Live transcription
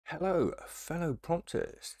Hello, fellow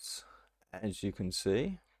promptists. As you can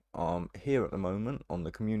see, I'm here at the moment on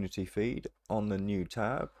the community feed on the new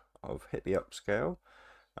tab. I've hit the upscale.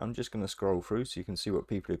 I'm just going to scroll through so you can see what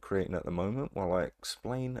people are creating at the moment while I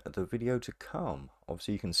explain the video to come.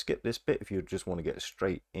 Obviously, you can skip this bit if you just want to get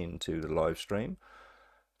straight into the live stream,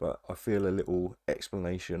 but I feel a little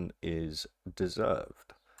explanation is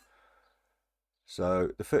deserved. So,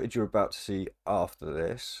 the footage you're about to see after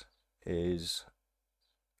this is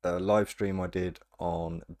a live stream I did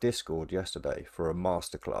on Discord yesterday for a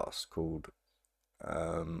masterclass called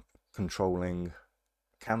Controlling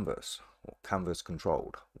Canvas, or Canvas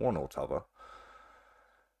Controlled, one or t'other.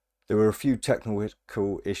 There were a few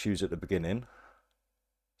technical issues at the beginning,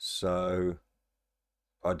 so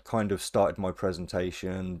I'd kind of started my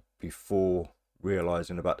presentation before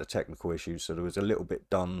realizing about the technical issues, so there was a little bit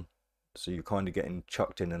done, so you're kind of getting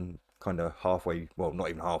chucked in and kind of halfway, well, not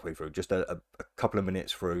even halfway through, just a couple of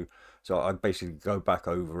minutes through. So I basically go back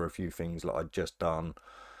over a few things that I'd just done,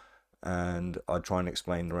 and I try and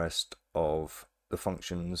explain the rest of the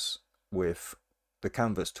functions with the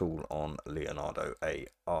Canvas tool on Leonardo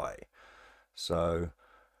AI. So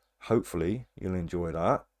hopefully you'll enjoy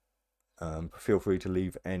that. Feel free to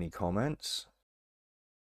leave any comments.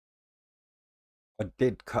 I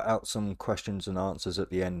did cut out some questions and answers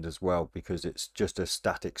at the end as well because it's just a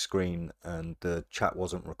static screen and the chat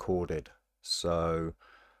wasn't recorded. So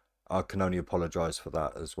I can only apologize for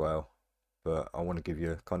that as well. But I want to give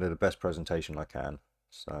you kind of the best presentation I can.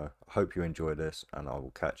 So I hope you enjoy this and I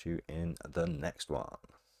will catch you in the next one.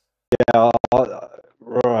 Yeah,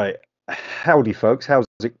 right. Howdy, folks. How's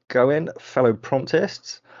it going, fellow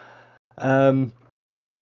promptists?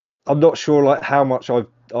 I'm not sure like how much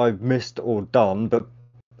I've missed or done, but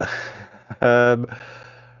um,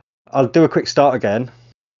 I'll do a quick start again.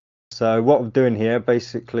 So what I'm doing here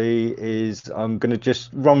basically is I'm going to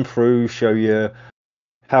just run through, show you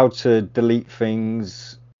how to delete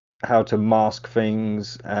things, how to mask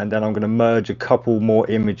things, and then I'm going to merge a couple more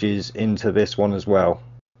images into this one as well.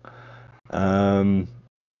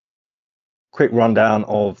 Quick rundown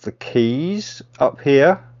of the keys up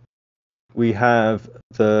here. We have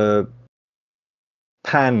the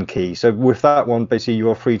pan key. So with that one, basically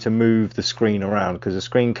you're free to move the screen around because the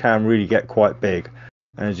screen can really get quite big,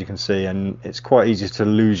 as you can see, and it's quite easy to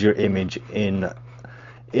lose your image in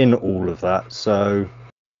all of that. So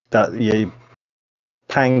that your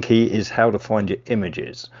pan key is how to find your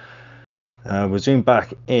images. We'll zoom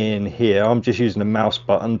back in here. I'm just using the mouse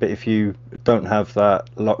button, but if you don't have that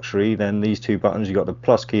luxury, then these two buttons, you've got the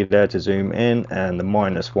plus key there to zoom in and the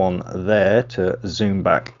minus one there to zoom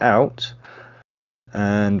back out.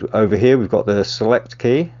 And over here we've got the select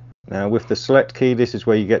key. Now with the select key, this is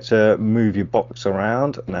where you get to move your box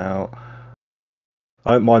around. Now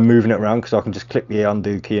I don't mind moving it around because I can just click the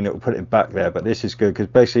undo key and it will put it back there, but this is good because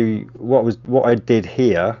basically what I did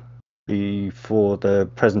here before the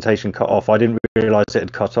presentation cut off, I didn't realize it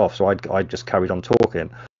had cut off, so I just carried on talking.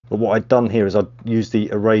 But what I'd done here is I'd used the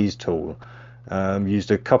erase tool,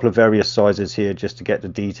 used a couple of various sizes here just to get the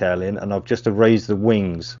detail in, and I've just erased the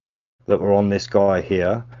wings that were on this guy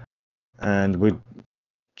here, and we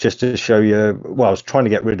just to show you, well, I was trying to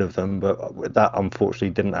get rid of them, but that unfortunately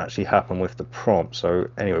didn't actually happen with the prompt. So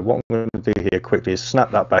anyway, what I'm going to do here quickly is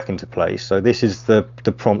snap that back into place. So this is the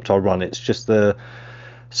prompt I run. It's just the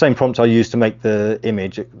same prompt I used to make the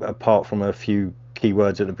image, apart from a few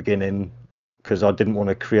keywords at the beginning, because I didn't want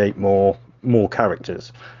to create more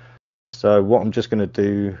characters. So what I'm just going to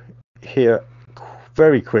do here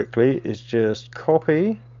very quickly is just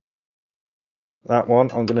copy that one.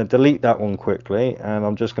 I'm going to delete that one quickly, and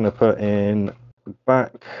I'm just going to put in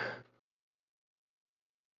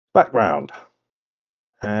background.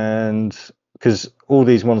 And because all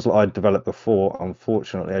these ones that I developed before,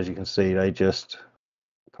 unfortunately, as you can see, they just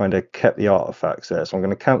kind of kept the artifacts there. So I'm going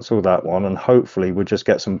to cancel that one, and hopefully we'll just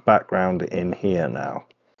get some background in here now.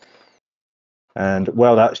 And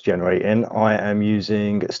while that's generating, I am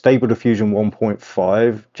using Stable Diffusion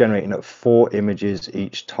 1.5, generating at 4 images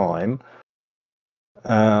each time.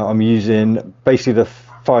 I'm using basically the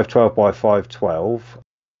 512 by 512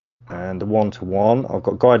 and the 1:1. I've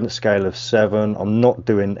got guidance scale of 7. I'm not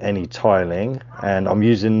doing any tiling, and I'm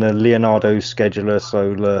using the Leonardo scheduler,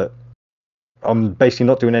 so that I'm basically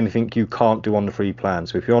not doing anything you can't do on the free plan.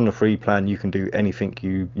 So if you're on the free plan, you can do anything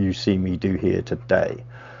you see me do here today.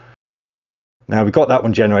 Now we've got that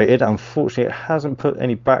one generated. Unfortunately, it hasn't put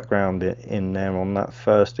any background in there on that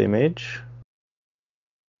first image.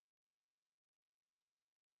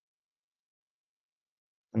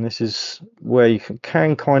 And this is where you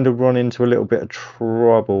can kind of run into a little bit of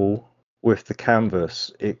trouble with the canvas.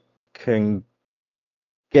 It can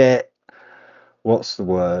get, what's the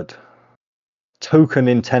word, token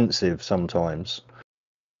intensive sometimes.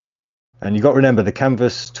 And you've got to remember the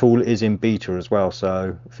canvas tool is in beta as well,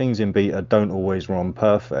 so things in beta don't always run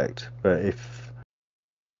perfect. But if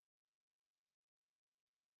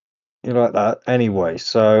you like that, anyway,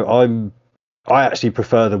 so I actually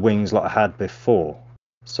prefer the wings like I had before.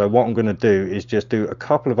 So what I'm going to do is just do a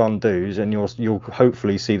couple of undos, and you'll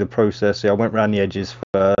hopefully see the process. See, I went around the edges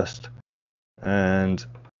first, and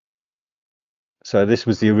so this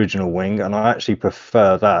was the original wing, and I actually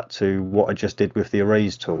prefer that to what I just did with the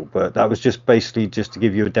erase tool. But that was just basically just to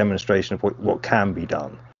give you a demonstration of what can be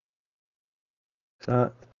done.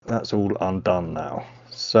 So that's all undone now.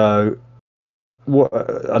 So what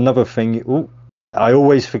another thing? Ooh, I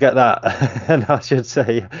always forget that, and I should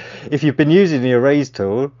say, if you've been using the erase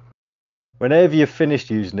tool, whenever you've finished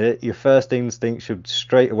using it, your first instinct should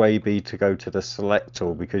straight away be to go to the select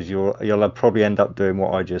tool, because you'll probably end up doing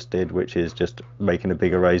what I just did, which is just making a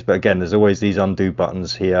big erase. But again, there's always these undo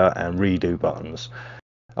buttons here and redo buttons.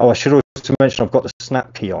 Oh, I should also mention I've got the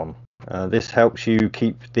snap key on. This helps you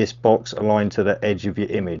keep this box aligned to the edge of your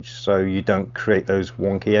image, so you don't create those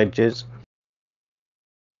wonky edges.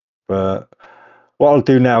 But what I'll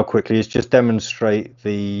do now quickly is just demonstrate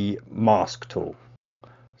the mask tool.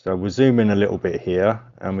 So we'll zoom in a little bit here,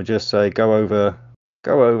 and we'll just say go over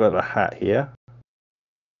the hat here.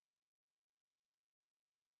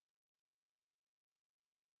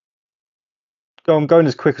 I'm going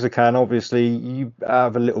as quick as I can. Obviously, you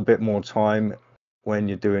have a little bit more time when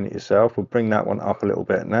you're doing it yourself. We'll bring that one up a little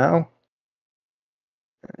bit now.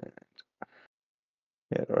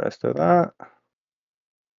 Get the rest of that.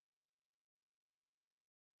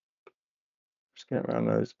 Just get around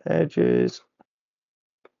those edges.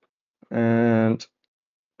 And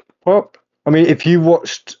pop. I mean, if you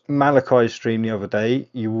watched Malachi's stream the other day,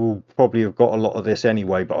 you will probably have got a lot of this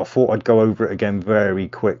anyway, but I thought I'd go over it again very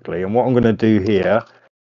quickly. And what I'm going to do here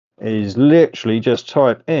is literally just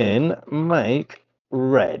type in make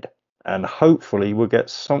red, and hopefully we'll get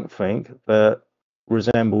something that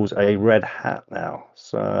resembles a red hat now.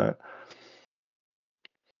 So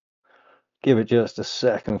give it just a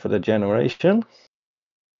second for the generation.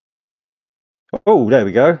 Oh, there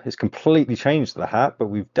we go. It's completely changed the hat, but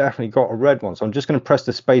we've definitely got a red one. So I'm just going to press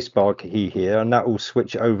the spacebar key here, and that will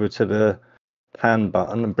switch over to the pan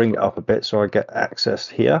button and bring it up a bit so I get access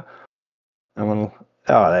here. And we'll,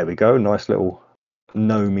 there we go. Nice little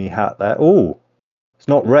Nomi hat there. Oh, it's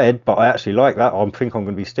not red, but I actually like that. I think I'm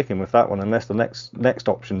going to be sticking with that one unless the next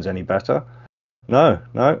option's any better. No.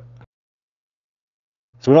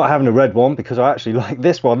 So we're not having a red one because I actually like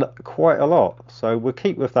this one quite a lot. So we'll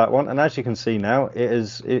keep with that one. And as you can see now, it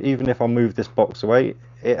is, even if I move this box away,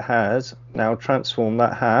 it has now transformed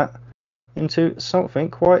that hat into something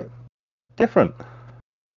quite different.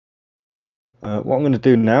 What I'm going to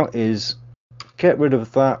do now is get rid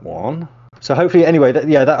of that one. So hopefully, anyway,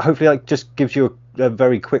 that hopefully like just gives you a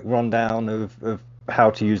very quick rundown of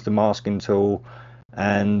how to use the masking tool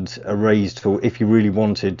and erase tool if you really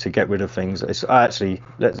wanted to get rid of things. It's actually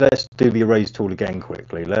let's do the erase tool again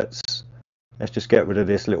quickly. Let's just get rid of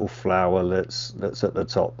this little flower that's at the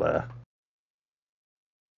top there.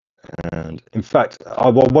 And in fact, I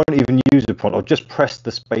won't even use the prompt. I'll just press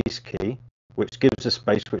the space key, which gives a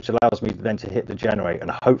space, which allows me then to hit the generate,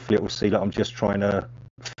 and hopefully it will see that I'm just trying to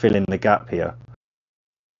fill in the gap here.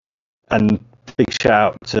 And big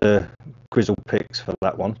shout out to Grizzle Picks for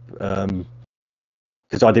that one.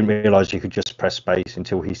 Because I didn't realise you could just press space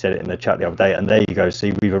until he said it in the chat the other day. And there you go.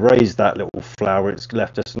 See, we've erased that little flower. It's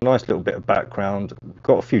left us a nice little bit of background. We've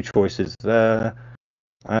got a few choices there.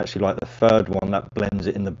 I actually like the third one. That blends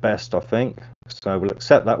it in the best, I think. So we'll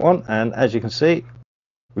accept that one. And as you can see,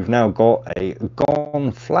 we've now got a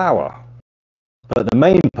gone flower. But the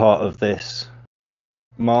main part of this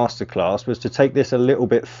masterclass was to take this a little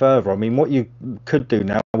bit further. I mean, what you could do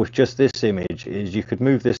now with just this image is you could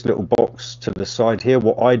move this little box to the side here.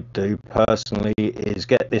 What I'd do personally is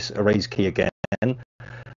get this erase key again. Yeah,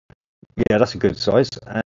 that's a good size.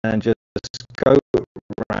 And just go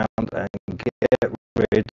around and get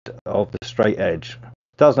rid of the straight edge.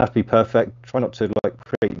 It doesn't have to be perfect. Try not to like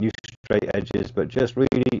create new straight edges, but just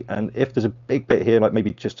really, and if there's a big bit here, like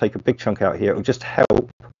maybe just take a big chunk out here, it'll just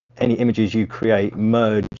help any images you create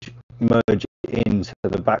merge into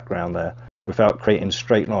the background there without creating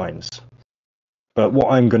straight lines. But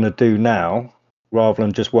what I'm going to do now, rather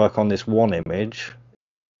than just work on this one image,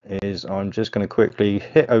 is I'm just going to quickly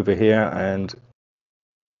hit over here and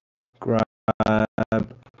grab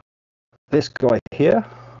this guy here.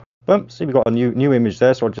 Boom, see we've got a new image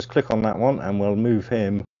there, so I'll just click on that one and we'll move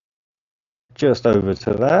him just over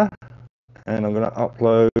to there. and I'm going to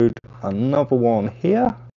upload another one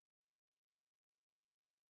here,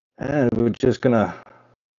 and we're just going to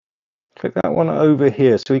click that one over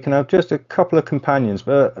here so we can have just a couple of companions,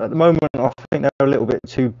 but at the moment I think they're a little bit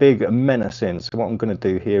too big and menacing. So what I'm going to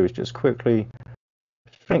do here is just quickly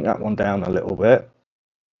shrink that one down a little bit.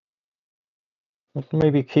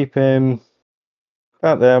 Maybe keep him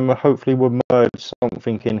out there, and hopefully we'll merge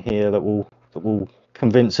something in here that will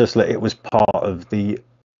convince us that it was part of the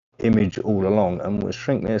image all along. And we'll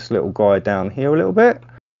shrink this little guy down here a little bit,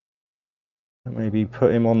 and maybe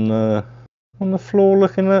put him on the floor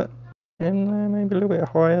looking at in there, maybe a little bit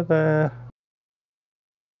higher there.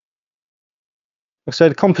 So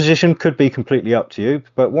the composition could be completely up to you,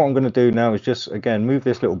 but what I'm going to do now is just again move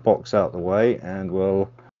this little box out of the way, and we'll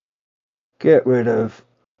get rid of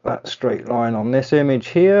that straight line on this image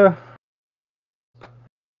here,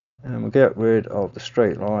 and we'll get rid of the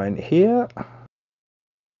straight line here,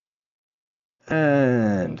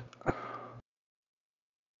 and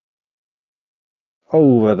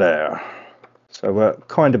over there. So we're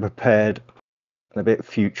kind of prepared and a bit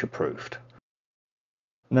future proofed.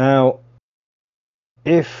 Now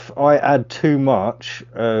if I add too much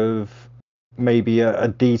of maybe a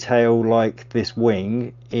detail like this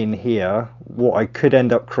wing in here, what I could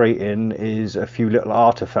end up creating is a few little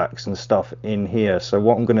artifacts and stuff in here. So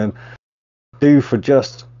what I'm going to do for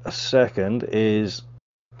just a second is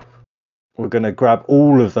we're going to grab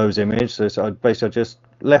all of those images. So I basically just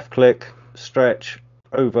left click, stretch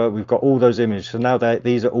over, we've got all those images. So now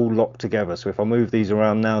these are all locked together. So if I move these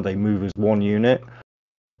around now, they move as one unit.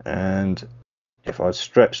 And if I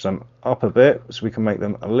stretch them up a bit so we can make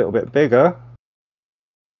them a little bit bigger,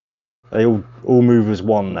 they all move as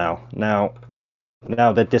one now. Now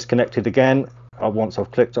they're disconnected again once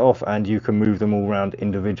I've clicked off, and you can move them all around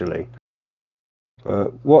individually.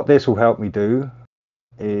 But what this will help me do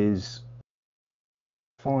is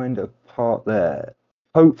find a part there.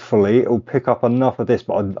 Hopefully it'll pick up enough of this,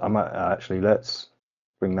 but I might actually, let's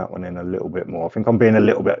bring that one in a little bit more. I think I'm being a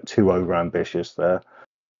little bit too over ambitious there,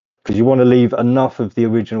 because you want to leave enough of the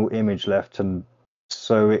original image left, and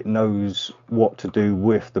so it knows what to do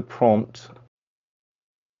with the prompt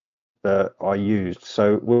that I used.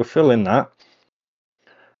 So we'll fill in that.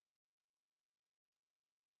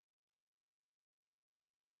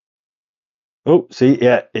 Oh, see,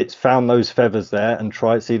 yeah, it's found those feathers there and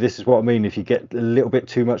try it. See, this is what I mean. If you get a little bit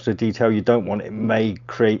too much of the detail you don't want, it may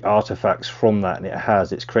create artifacts from that, and it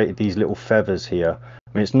has. It's created these little feathers here.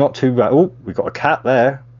 I mean, it's not too bad. Oh, we've got a cat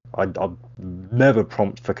there. I'd never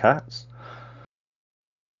prompt for cats.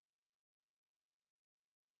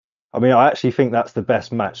 I mean, I actually think that's the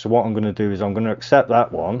best match. So what I'm going to do is I'm going to accept that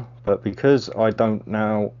one, but because I don't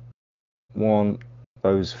now want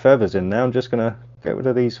those feathers in there, I'm just going to get rid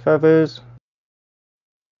of these feathers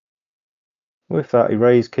with that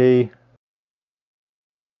erase key.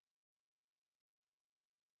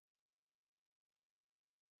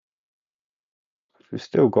 We've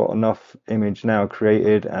still got enough image now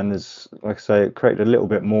created, and there's, like I say, it created a little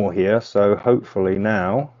bit more here. So hopefully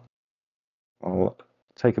now I'll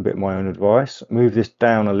take a bit of my own advice, move this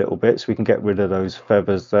down a little bit so we can get rid of those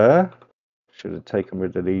feathers there. Should have taken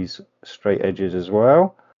rid of these straight edges as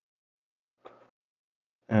well.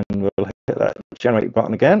 And we'll hit that generate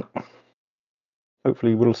button again.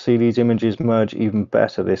 Hopefully we'll see these images merge even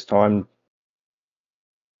better this time.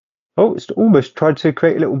 Oh, it's almost tried to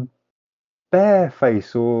create a little bear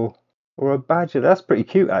face or a badger. That's pretty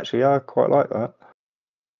cute, actually. I quite like that.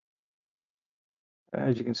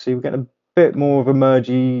 As you can see, we're getting a bit more of a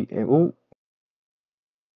mergy. Oh,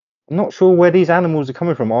 I'm not sure where these animals are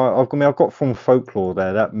coming from. I've got from folklore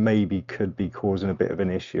there. That maybe could be causing a bit of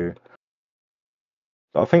an issue.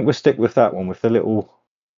 But I think we'll stick with that one with the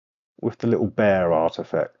little bear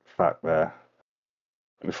artifact there.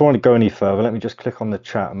 Before I go any further, let me just click on the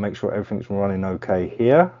chat and make sure everything's running okay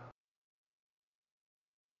here.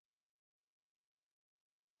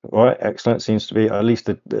 All right, excellent. Seems to be at least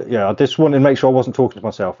yeah. I just wanted to make sure I wasn't talking to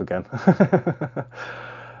myself again.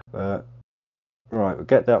 Right, we'll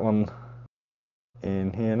get that one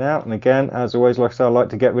in here now. And again, as always, like I said, I like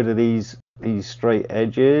to get rid of these straight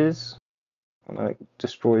edges. And it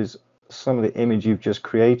destroys some of the image you've just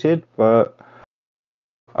created. But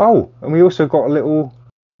oh, and we also got a little.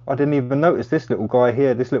 I didn't even notice this little guy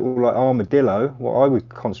here. This little like armadillo. What I was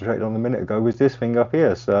concentrating on a minute ago was this thing up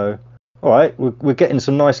here. So. All right, we're getting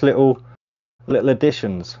some nice little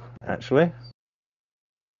additions, actually.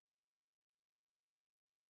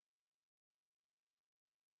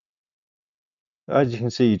 As you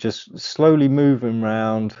can see, just slowly moving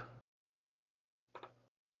around,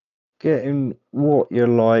 getting what you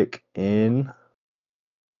like in.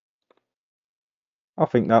 I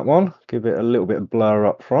think that one, give it a little bit of blur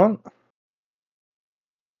up front.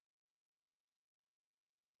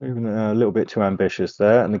 Even a little bit too ambitious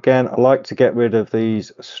there. And again, I like to get rid of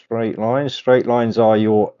these straight lines. Straight lines are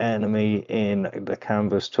your enemy in the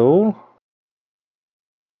canvas tool.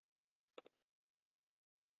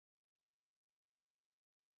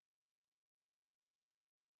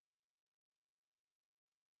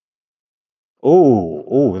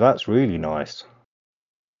 Oh, that's really nice.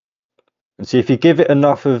 And see, if you give it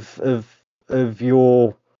enough of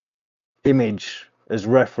your image as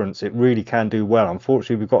reference, it really can do well.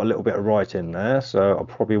 Unfortunately, we've got a little bit of right in there, so I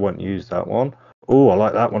probably won't use that one. Oh, I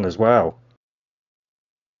like that one as well.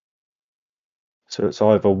 So it's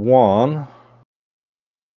either one.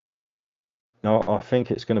 No, I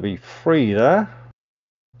think it's going to be 3 there.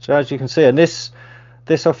 So as you can see, and this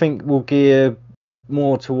I think will gear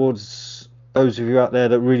more towards those of you out there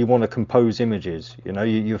that really want to compose images. You know,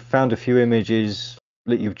 you've found a few images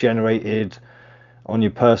that you've generated on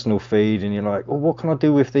your personal feed, and you're like, well, what can I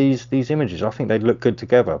do with these images? I think they'd look good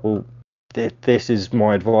together. Well, this is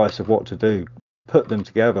my advice of what to do. Put them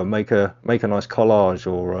together, make a nice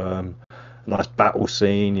collage, or a nice battle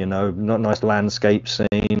scene, you know, not nice landscape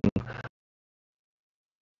scene.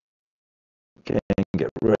 Get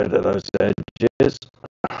rid of those edges.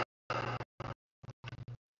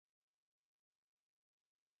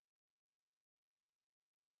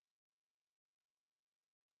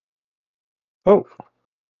 Oh,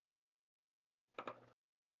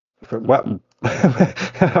 well,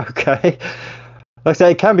 okay. Like I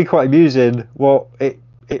say, it can be quite amusing. What it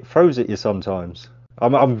throws at you sometimes.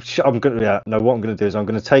 I'm gonna, yeah, no, what I'm gonna do is I'm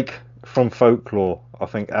gonna take from folklore, I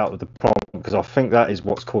think, out of the prompt, because I think that is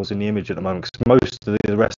what's causing the image at the moment, because most of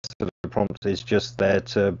the rest of the prompt is just there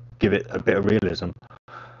to give it a bit of realism.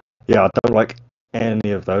 Yeah, I don't like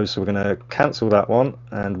any of those, so we're gonna cancel that one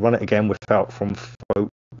and run it again without from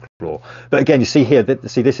folklore. But again, you see here,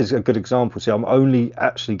 see, this is a good example. See, I'm only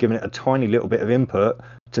actually giving it a tiny little bit of input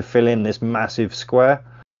to fill in this massive square.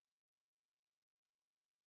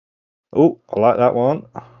 Oh, I like that one.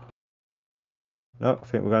 No, I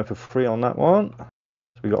think we're going for 3 on that one.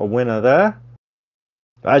 So we got a winner there.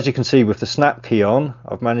 But as you can see, with the snap key on,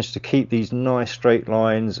 I've managed to keep these nice straight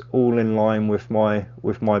lines all in line with my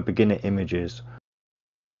beginner images.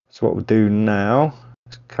 So what we'll do now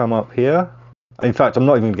is come up here. In fact, I'm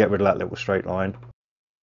not even going to get rid of that little straight line.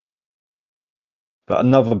 But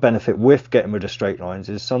another benefit with getting rid of straight lines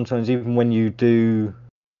is sometimes even when you do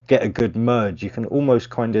get a good merge, you can almost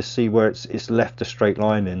kind of see where it's left a straight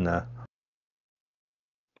line in there.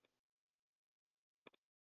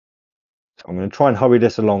 So I'm going to try and hurry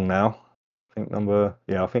this along now. I think number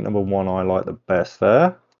 1 I like the best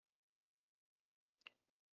there.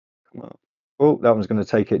 Oh, that one's going to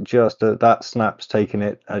take it just that snap's taking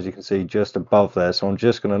it, as you can see, just above there. So I'm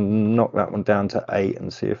just going to knock that one down to 8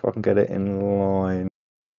 and see if I can get it in line.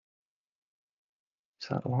 Is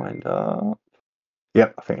that lined up?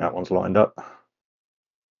 Yep, I think that one's lined up.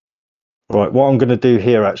 Right, what I'm going to do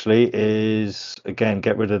here actually is, again,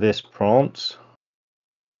 get rid of this prompt,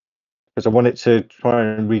 because I want it to try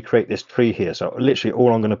and recreate this tree here. So literally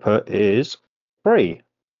all I'm going to put is 3.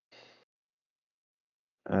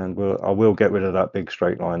 And I will get rid of that big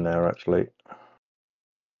straight line there actually.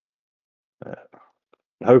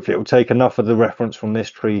 Hopefully it will take enough of the reference from this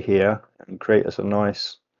tree here and create us a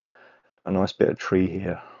nice bit of tree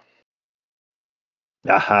here.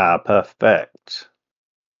 Aha, perfect.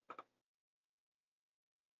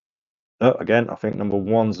 Oh, again, I think number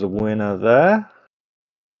 1's the winner there.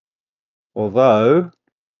 Although,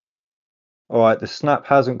 all right, the snap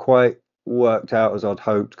hasn't quite worked out as I'd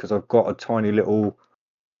hoped, because I've got a tiny little,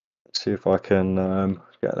 let's see if I can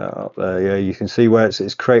get that up there. Yeah, you can see where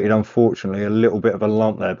it's created, unfortunately, a little bit of a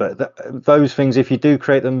lump there. But those things, if you do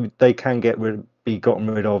create them, they can be gotten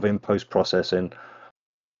rid of in post-processing.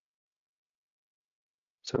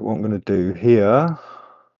 So what I'm going to do here,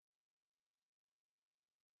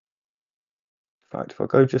 in fact, if I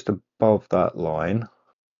go just above that line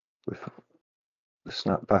with the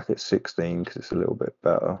snap back at 16, because it's a little bit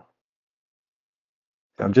better,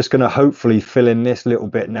 I'm just going to hopefully fill in this little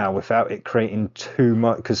bit now without it creating too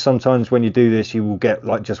much, because sometimes when you do this you will get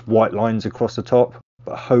like just white lines across the top.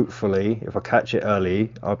 But hopefully if I catch it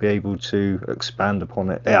early, I'll be able to expand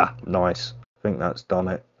upon it. Yeah, nice. I think that's done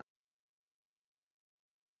it.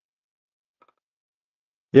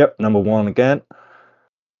 Yep, number 1 again.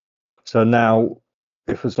 So now,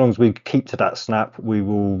 as long as we keep to that snap, we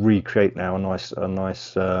will recreate now a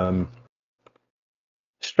nice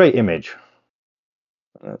straight image.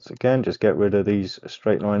 Let's again just get rid of these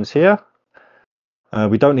straight lines here.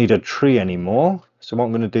 We don't need a tree anymore. So what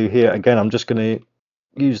I'm going to do here, again, I'm just going to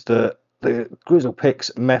use the Grizzle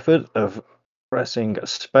Picks method of pressing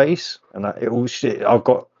space, and that it will. I've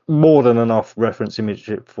got more than enough reference image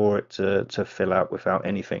for it to fill out without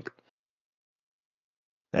anything.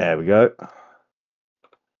 There we go.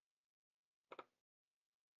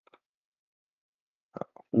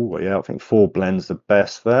 Oh yeah, I think 4 blends the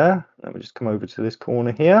best there. Let me just come over to this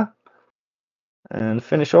corner here and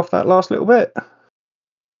finish off that last little bit.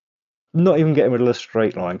 Not even getting rid of the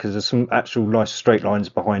straight line because there's some actual nice straight lines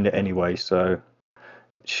behind it anyway, so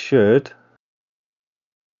it should.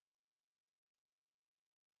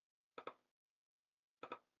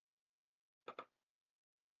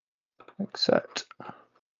 Accept.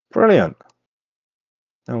 Brilliant.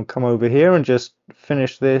 Now we'll come over here and just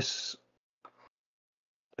finish this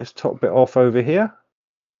top bit off over here.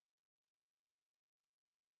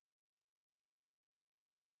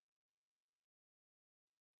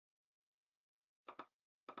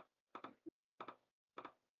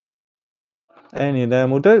 Any of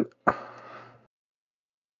them will do.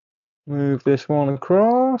 Move this one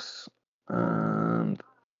across, and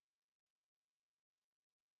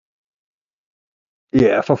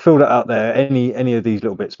yeah, if I fill that out there, any of these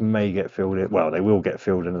little bits may get filled in. Well, they will get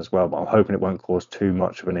filled in as well, but I'm hoping it won't cause too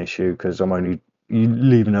much of an issue because I'm only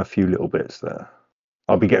leaving a few little bits there.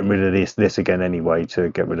 I'll be getting rid of this again anyway to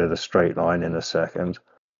get rid of the straight line in a second.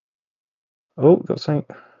 Oh, got something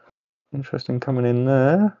interesting coming in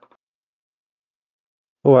there.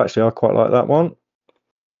 Oh, actually, I quite like that one.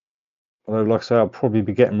 Although, like I say, I'll probably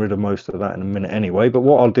be getting rid of most of that in a minute anyway. But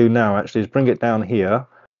what I'll do now actually is bring it down here.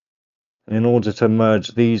 And in order to merge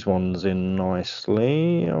these ones in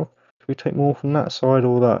nicely, should we take more from that side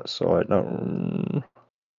or that side? No.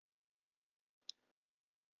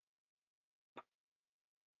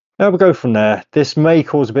 Now we'll go from there. This may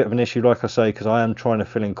cause a bit of an issue, like I say, because I am trying to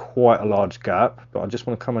fill in quite a large gap. But I just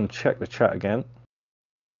want to come and check the chat again.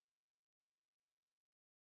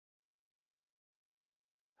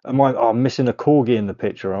 I'm missing a corgi in the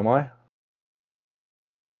picture, am I?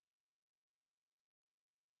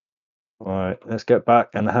 Right, let's get back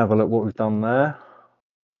and have a look what we've done there.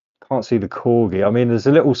 Can't see the corgi. I mean, there's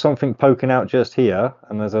a little something poking out just here,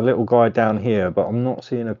 and there's a little guy down here, but I'm not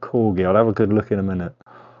seeing a corgi. I'll have a good look in a minute.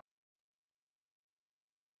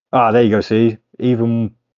 Ah, there you go. See,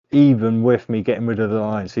 even with me getting rid of the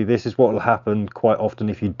line, see, this is what will happen quite often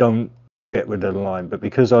if you don't get rid of the line. But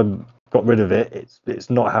because I've got rid of it, it's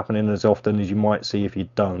not happening as often as you might see if you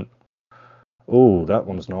don't. Oh, that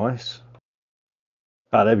one's nice.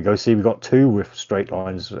 Ah, there we go. See, we got 2 with straight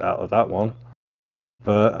lines out of that one.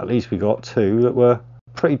 But at least we got 2 that were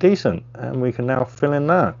pretty decent. And we can now fill in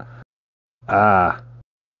that. Ah.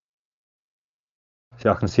 See,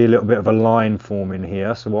 I can see a little bit of a line forming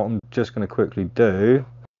here. So what I'm just going to quickly do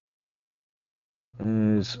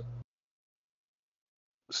is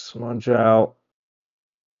smudge out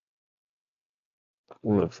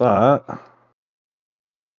all of that.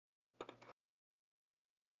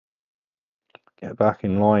 Get back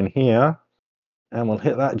in line here. And we'll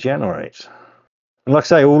hit that generate. And like I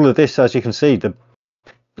say, all of this, as you can see,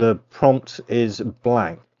 the prompt is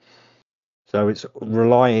blank. So it's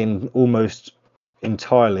relying almost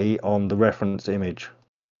entirely on the reference image.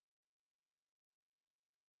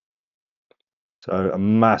 So a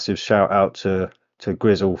massive shout out to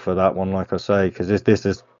Grizzle for that one, like I say, because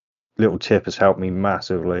this little tip has helped me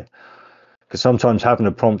massively. Because sometimes having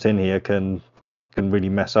a prompt in here can really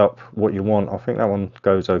mess up what you want. I think that one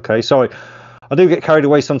goes okay. Sorry, I do get carried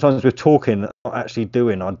away sometimes with talking, not actually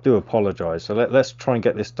doing. I do apologise. So let's try and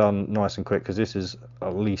get this done nice and quick because this is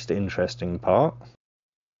the least interesting part.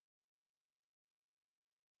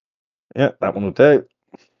 Yeah, that one will do.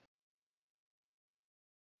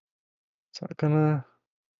 Is that gonna?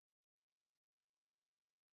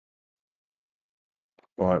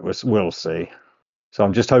 Right, we'll see. So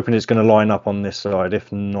I'm just hoping it's going to line up on this side.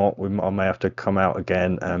 If not, I may have to come out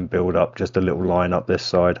again and build up just a little line up this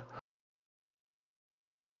side.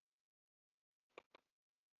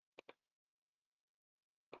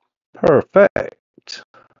 Perfect.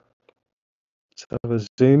 Let's have a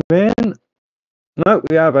zoom in. No,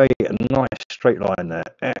 we have a nice straight line there.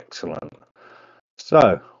 Excellent.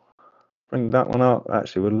 So bring that one up.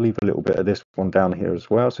 Actually, we'll leave a little bit of this one down here as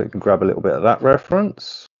well, so you can grab a little bit of that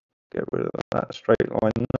reference. Get rid of that straight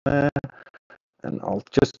line there. And I'll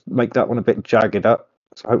just make that one a bit jagged up.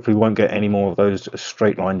 So hopefully we won't get any more of those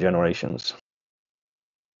straight line generations.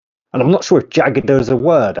 And I'm not sure if jagged is a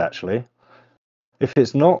word, actually. If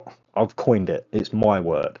it's not, I've coined it. It's my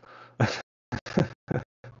word.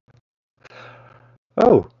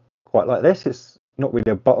 Oh, quite like this. It's not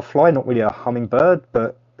really a butterfly, not really a hummingbird,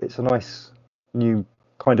 but it's a nice new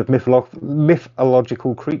kind of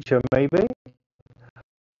mythological creature, maybe.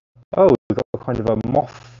 Oh, we've got kind of a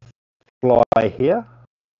moth fly here.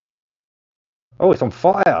 Oh, it's on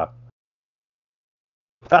fire.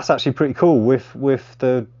 That's actually pretty cool with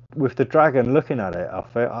the dragon looking at it. I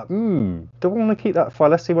feel, do I want to keep that fire?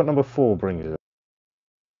 Let's see what number 4 brings us.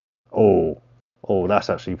 Oh, that's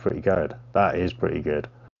actually pretty good. That is pretty good.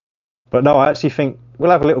 But no, I actually think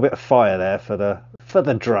we'll have a little bit of fire there for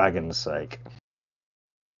the dragon's sake.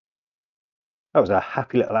 That was a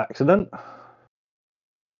happy little accident.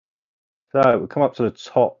 So we'll come up to the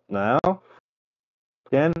top now.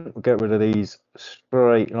 Again, we'll get rid of these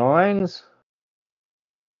straight lines.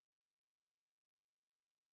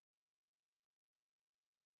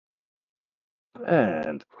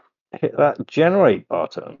 And hit that generate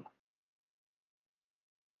button.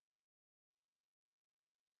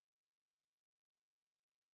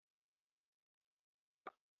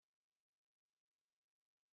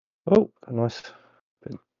 Oh, a nice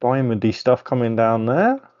bit of diamondy stuff coming down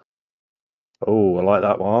there. Oh, I like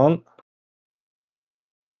that one.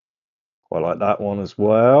 I like that one as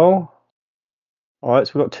well. All right,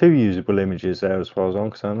 so we've got 2 usable images there as far as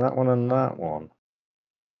I'm concerned. That one and that one.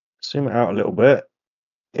 Zoom it out a little bit.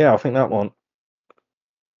 Yeah, I think that one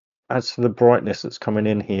adds to the brightness that's coming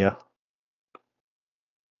in here.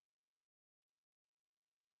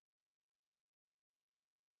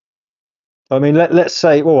 I mean, let's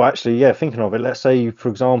say, well, actually, yeah, thinking of it, let's say, for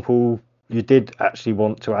example, you did actually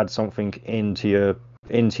want to add something into your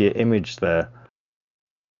image there.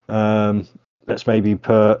 Let's maybe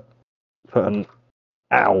put an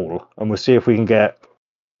owl, and we'll see if we can get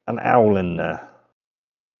an owl in there.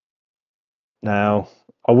 Now,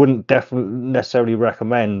 I wouldn't definitely necessarily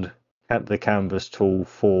recommend the canvas tool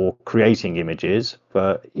for creating images,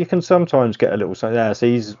 but you can sometimes get a little something there. So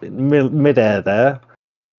he's mid-air there.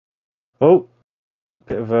 Oh,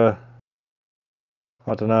 bit of a,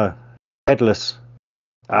 I don't know, headless.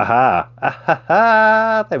 Aha,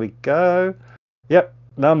 aha, there we go. Yep,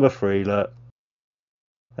 number 3, look.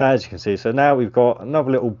 As you can see, so now we've got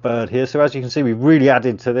another little bird here. So as you can see, we've really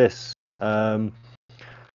added to this.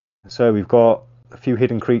 So we've got a few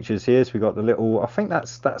hidden creatures here. So we've got the little, I think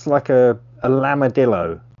that's like a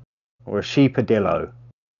llamadillo or a sheepadillo.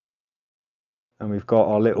 And we've got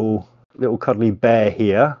our little cuddly bear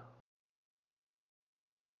here.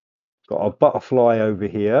 Got our butterfly over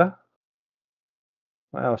here.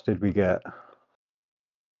 What else did we get?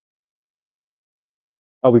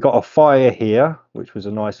 Oh, we got a fire here, which was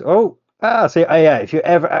a nice. See, yeah. If you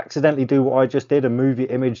ever accidentally do what I just did and move your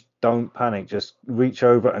image, don't panic. Just reach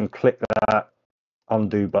over and click that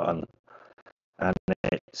undo button, and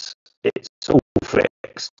it's all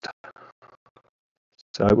fixed.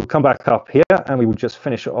 So we'll come back up here, and we will just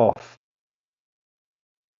finish it off.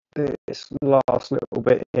 This last little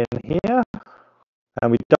bit in here,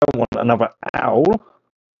 and we don't want another owl.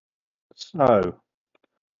 So.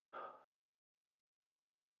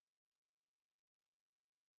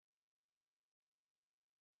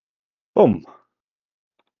 Boom.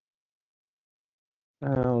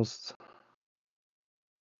 How's...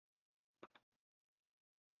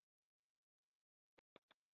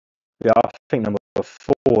 Yeah, I think number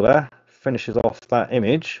 4 there finishes off that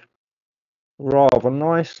image rather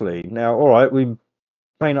nicely. Now, all right, we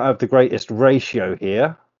may not have the greatest ratio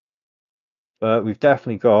here, but we've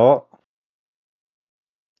definitely got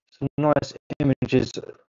some nice images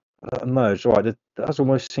that emerged. All right, there does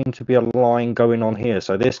almost seem to be a line going on here,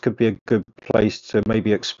 so this could be a good place to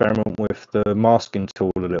maybe experiment with the masking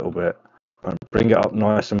tool a little bit and bring it up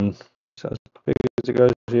nice and so as big as it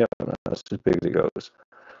goes. Yeah, that's as big as it goes.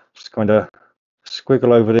 Just kind of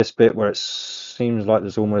squiggle over this bit where it seems like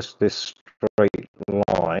there's almost this straight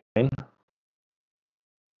line,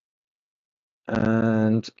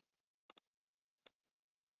 and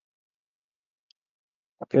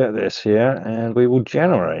get this here, and we will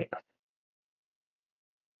generate,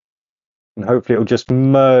 and hopefully it will just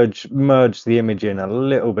merge the image in a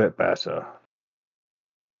little bit better.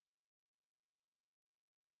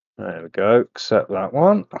 There we go. Accept that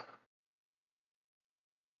one.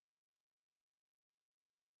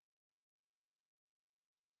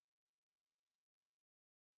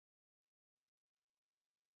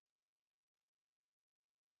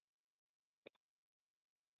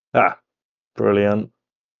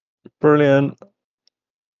 Brilliant.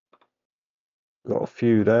 Got a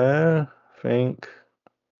few there. I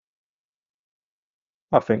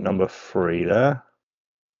think number 3 there.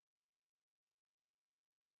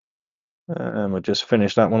 And we'll just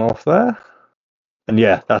finish that one off there. And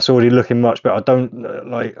yeah, that's already looking much better. I don't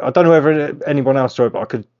know whether anyone else saw it, but I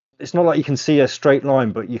could it's not like you can see a straight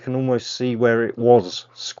line, but you can almost see where it was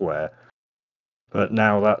square. But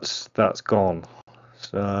now that's gone.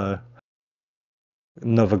 So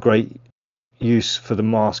another great use for the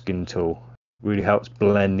masking tool. Really helps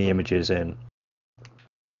blend the images in.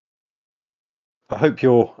 I hope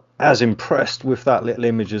you're as impressed with that little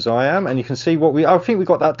image as I am, and you can see I think we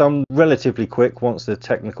got that done relatively quick once the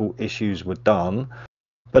technical issues were done.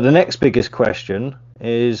 But the next biggest question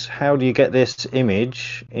is, how do you get this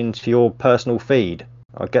image into your personal feed?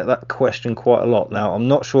 I get that question quite a lot. Now, I'm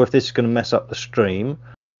not sure if this is going to mess up the stream,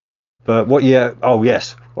 but oh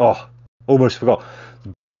yes, almost forgot.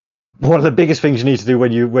 One of the biggest things you need to do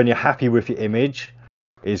when you're happy with your image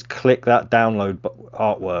is click that download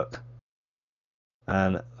artwork.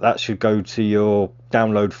 And that should go to your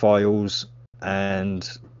download files, and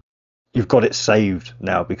you've got it saved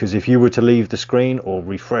now, because if you were to leave the screen or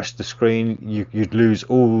refresh the screen, you'd lose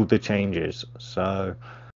all the changes. So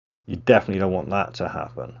you definitely don't want that to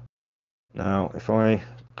happen. Now, if I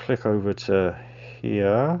click over to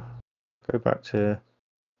here, go back to,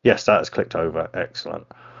 yes, that's clicked over. Excellent.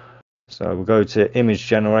 So we'll go to image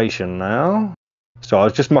generation now. So I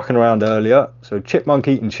was just mucking around earlier. So chipmunk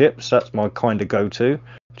eating chips, that's my kind of go-to,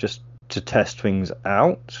 just to test things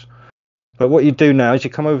out. But what you do now is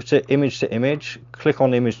you come over to image, click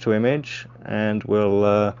on image to image, and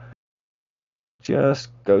we'll just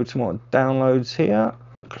go to my downloads here,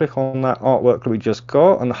 click on that artwork that we just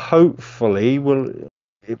got, and hopefully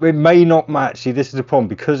it may not match. See, this is the problem,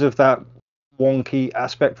 because of that wonky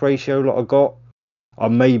aspect ratio that I got. I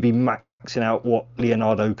may be maxing out what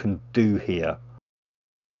Leonardo can do here.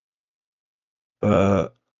 I'll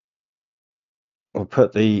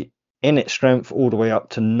put the init strength all the way up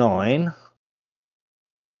to 9,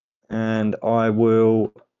 and I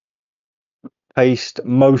will paste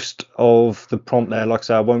most of the prompt there. Like I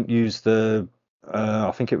say, I won't use the I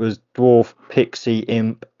think it was dwarf, pixie,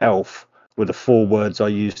 imp, elf were the 4 words I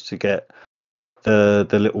used to get the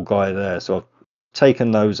little guy there. So I've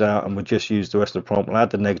taken those out, and we'll just use the rest of the prompt. We'll add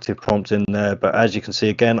the negative prompt in there, but as you can see,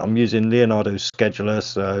 again, I'm using Leonardo's scheduler,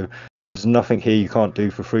 so there's nothing here you can't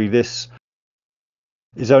do for free. This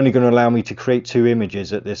is only going to allow me to create 2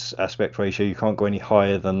 images at this aspect ratio. You can't go any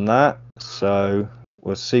higher than that. So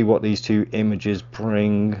we'll see what these 2 images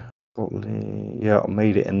bring. Yeah, I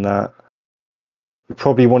made it in that. You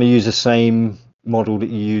probably want to use the same model that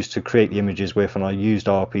you used to create the images with, and I used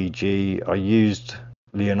RPG. I used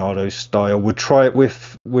Leonardo's style. We'll try it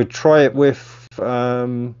with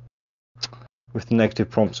negative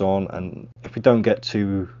prompts on, and if we don't get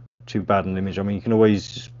too bad an image, I mean, you can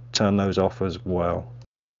always turn those off as well.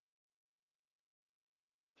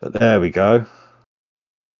 But there we go.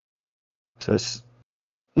 So it's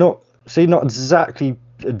not exactly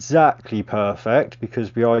perfect,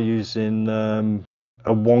 because we are using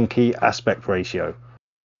a wonky aspect ratio.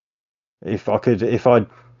 If I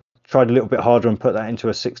tried a little bit harder and put that into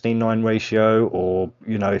a 16:9 ratio, or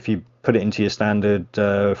if you put it into your standard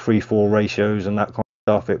 3:4 ratios and that kind of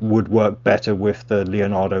stuff, it would work better with the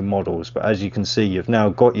Leonardo models. But as you can see, you've now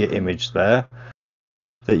got your image there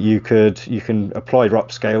that you can apply your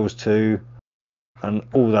upscales to and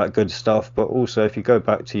all that good stuff. But also, if you go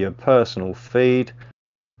back to your personal feed,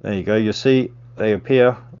 there you go, you'll see they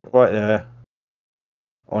appear right there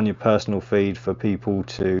on your personal feed for people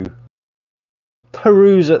to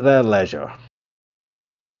peruse at their leisure.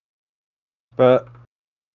 But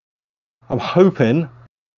I'm hoping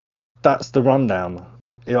that's the rundown.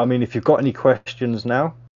 I mean, if you've got any questions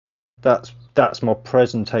now, that's my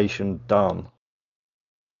presentation done.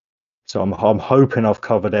 So I'm hoping I've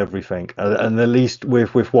covered everything, and at least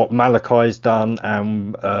with what Malachi's done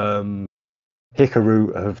and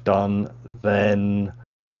Hikaru have done, then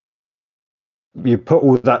you put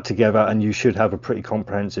all that together and you should have a pretty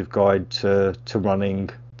comprehensive guide to running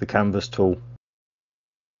the Canvas tool.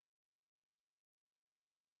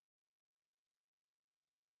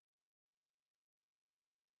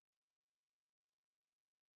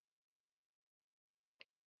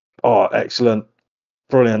 Oh, excellent.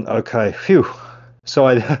 Brilliant. Okay. Phew. So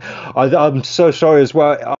I'm so sorry as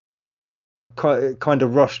well. I kind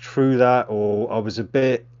of rushed through that, or I was a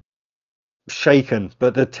bit shaken,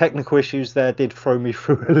 but the technical issues there did throw me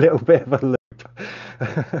through a little bit of a loop.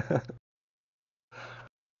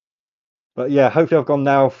 But yeah, hopefully I've gone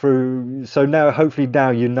now through. So now, hopefully now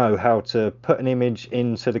you know how to put an image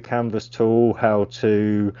into the Canvas tool, how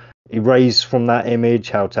to erase from that image,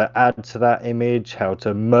 how to add to that image, how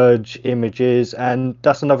to merge images. And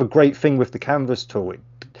that's another great thing with the Canvas tool.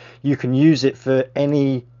 You can use it for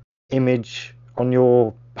any image on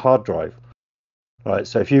your hard drive. Right,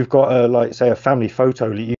 so if you've got like say a family photo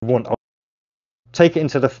that you want take it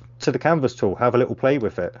into the canvas tool, have a little play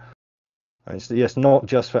with it. It's not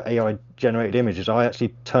just for AI generated images. I actually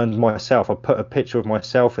turned myself. I put a picture of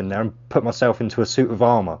myself in there and put myself into a suit of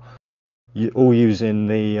armor, all using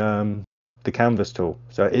the canvas tool.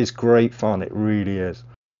 So it is great fun. It really is.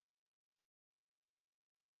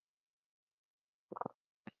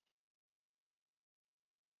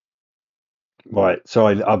 Right. So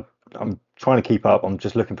I'm trying to keep up. I'm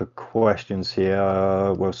just looking for questions here.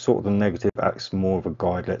 Well, sort of the negative acts more of a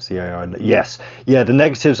guide. Let's see AI. Yes. Yeah. The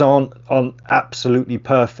negatives aren't absolutely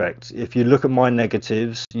perfect. If you look at my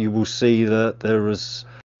negatives, you will see that there is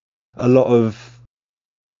a lot of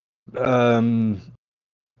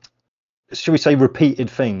should we say repeated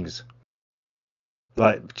things,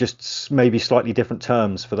 like just maybe slightly different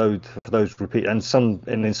terms for those repeat, and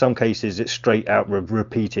in some cases it's straight out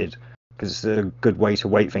repeated, because it's a good way to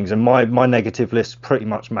weight things. And my negative list pretty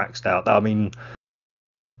much maxed out. I mean,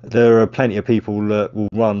 there are plenty of people that will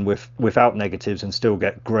run without negatives and still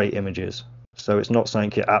get great images. So it's not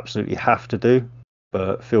something you absolutely have to do,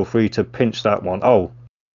 but feel free to pinch that one. Oh,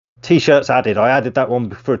 T-shirts added. I added that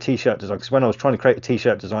one for a T-shirt design, because when I was trying to create a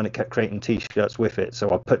T-shirt design, it kept creating T-shirts with it.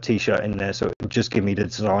 So I put T-shirt in there, so it would just give me the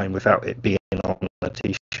design without it being on a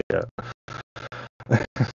T-shirt.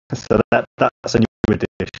 So that's a new addition.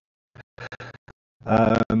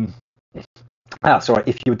 Sorry.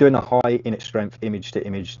 If you're doing a high init strength image to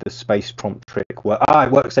image, the space prompt trick work.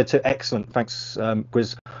 It works there too. Excellent. Thanks,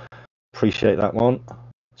 Grizz. Appreciate that one.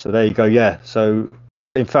 So there you go. Yeah. So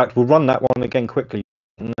in fact, we'll run that one again quickly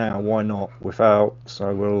now. Why not? Without.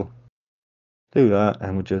 So we'll do that,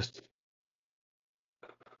 and we'll just.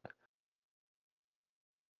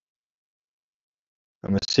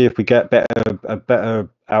 And we'll see if we get a better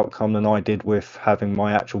outcome than I did with having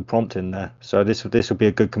my actual prompt in there. So this will be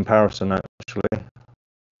a good comparison, actually.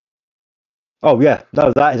 Oh yeah,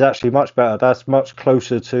 no, that is actually much better. That's much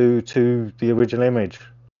closer to the original image.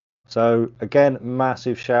 So again,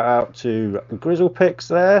 massive shout out to Grizzle Picks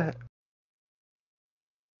there.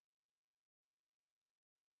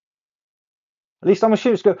 At least I'm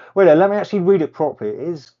assuming it's good. Wait, let me actually read it properly. It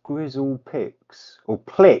is Grizzle Picks or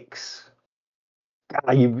Plix.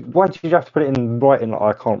 Why did you have to put it in writing like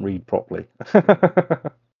I can't read properly?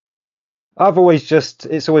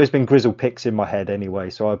 It's always been Grizzle Picks in my head anyway,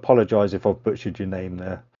 so I apologise if I've butchered your name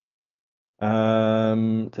there.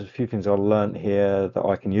 There's a few things I learned here that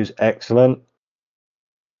I can use. Excellent.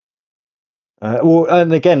 Well,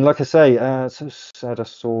 and again, like I say, so sad I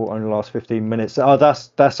saw only the last 15 minutes. Oh,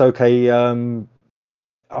 that's okay.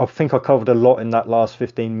 I think I covered a lot in that last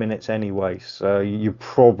 15 minutes anyway, so you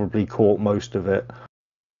probably caught most of it.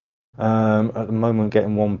 At the moment,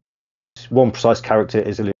 getting one precise character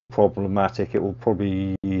is a little problematic. It will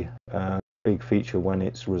probably be a big feature when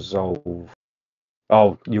it's resolved.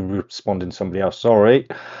 Oh, you're responding to somebody else. Sorry.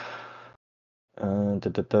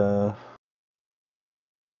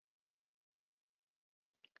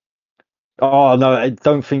 Oh no, I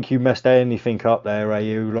don't think you messed anything up there,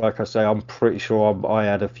 AU. Like I say, I'm pretty sure I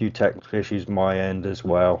had a few technical issues my end as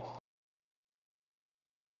well.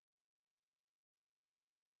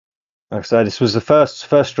 Like I said, this was the first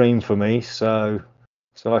stream for me, so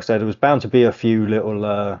like I said, there was bound to be a few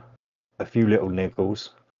little niggles.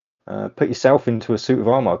 Put yourself into a suit of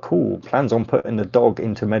armor. Cool. Plans on putting the dog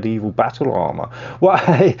into medieval battle armor. Well,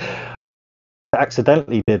 I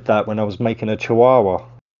accidentally did that when I was making a Chihuahua.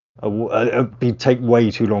 It'd take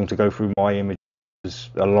way too long to go through my images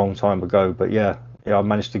a long time ago, but yeah, I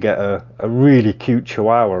managed to get a really cute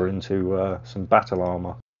Chihuahua into some battle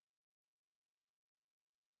armor.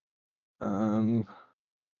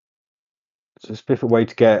 So it's a different way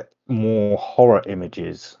to get more horror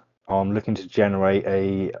images. I'm looking to generate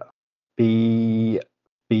a BEG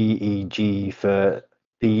for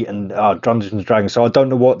D and Dungeons and Dragons. So I don't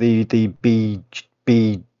know what the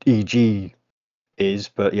BEG is,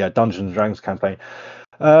 but yeah, Dungeons and Dragons campaign.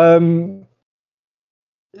 So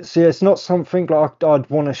it's not something like I'd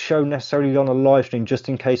want to show necessarily on a live stream, just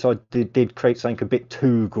in case I did create something a bit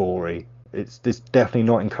too gory. It's definitely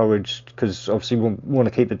not encouraged, because obviously we want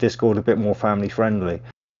to keep the Discord a bit more family friendly.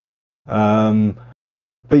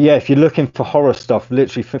 But yeah, if you're looking for horror stuff,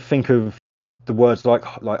 literally think of the words like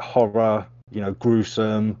horror,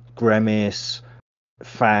 gruesome, grimace,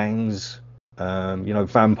 fangs,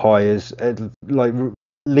 vampires. Like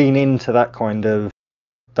lean into that kind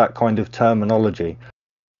of terminology.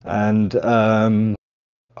 And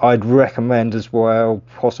I'd recommend as well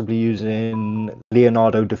possibly using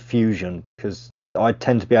Leonardo diffusion, because I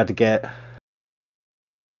tend to be able to get,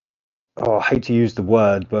 I hate to use the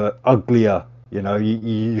word, but uglier. You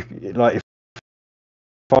like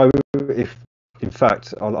if in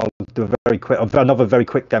fact, I'll do another very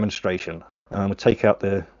quick demonstration. We'll take out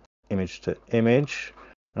the image to image,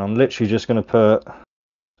 and I'm literally just going to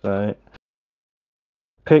put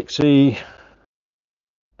Pixie,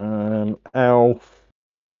 Elf,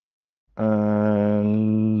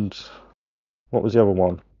 and what was the other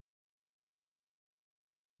one?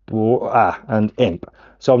 And Imp.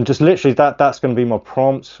 So I'm just literally that's going to be my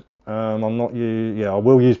prompt. I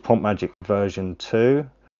will use Prompt Magic version 2,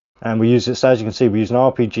 and we use this, as you can see, we use an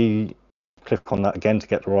RPG. Click on that again to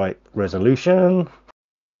get the right resolution.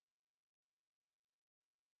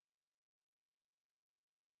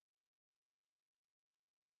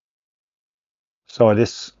 Sorry,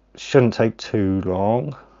 this shouldn't take too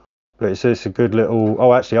long, but it's a good little.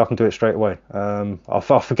 Oh, actually, I can do it straight away. I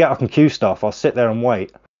forget I can queue stuff. I'll sit there and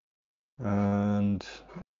wait, and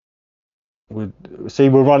we're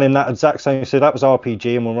running that exact same. So that was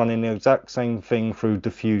RPG, and we're running the exact same thing through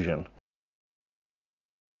diffusion.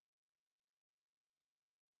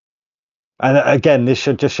 And again, this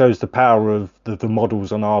just shows the power of the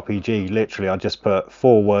models on RPG. Literally, I just put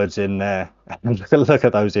 4 words in there, and look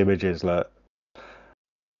at those images. Look,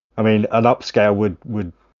 I mean, an upscale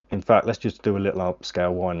would in fact, let's just do a little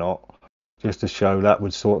upscale. Why not? Just to show that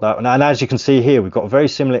would sort that. And as you can see here, we've got very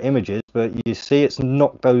similar images, but you see it's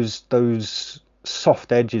knocked those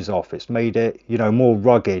soft edges off. It's made it, more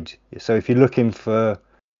rugged. So if you're looking for,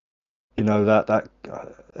 that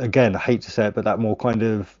again, I hate to say it, but that more kind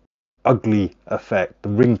of ugly effect, the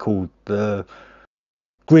wrinkled, the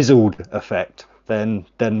grizzled effect, then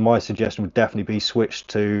my suggestion would definitely be switch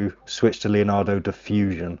to Leonardo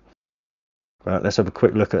diffusion. Right, let's have a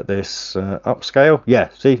quick look at this upscale. Yeah,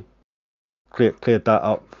 see, cleared that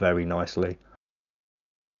up very nicely.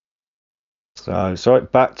 So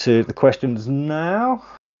back to the questions now.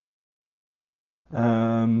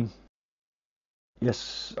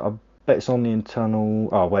 Yes, I bet it's on the internal.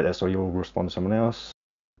 Oh wait, sorry, you'll respond to someone else.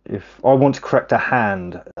 If I want to correct a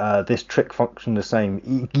hand, this trick function the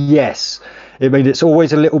same? Yes. I mean, it's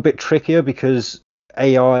always a little bit trickier because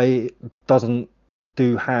AI doesn't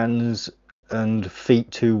do hands and feet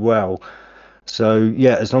too well. So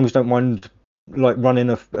yeah, as long as you don't mind like running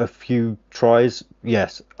a few tries,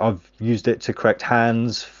 yes, I've used it to correct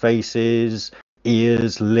hands, faces,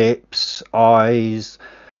 ears, lips, eyes.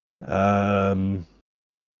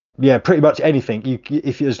 Yeah, pretty much anything.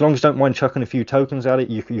 As long as you don't mind chucking a few tokens at it,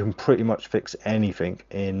 you can pretty much fix anything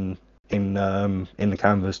in the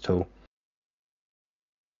Canvas tool.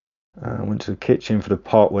 I went to the kitchen for the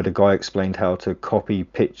part where the guy explained how to copy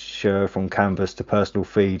picture from Canvas to personal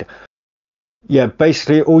feed. Yeah,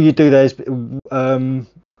 basically all you do there is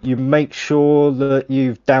you make sure that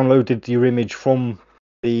you've downloaded your image from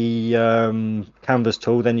the Canvas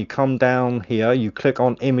tool. Then you come down here, you click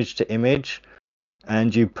on image to image,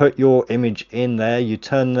 and you put your image in there. You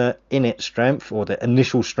turn the init strength or the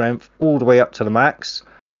initial strength all the way up to the max,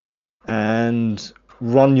 and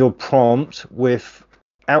run your prompt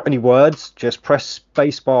without any words. Just press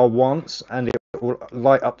spacebar once, and it will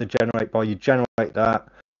light up the generate bar. You generate that,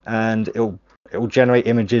 and it will generate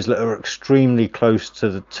images that are extremely close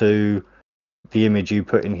to the image you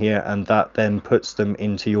put in here, and that then puts them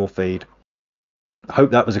into your feed. I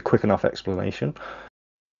hope that was a quick enough explanation.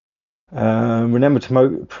 Remember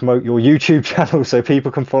to promote your YouTube channel so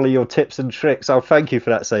people can follow your tips and tricks. Oh, thank you for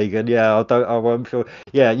that, Sagan. Yeah, I won't feel.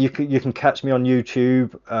 Yeah, you can catch me on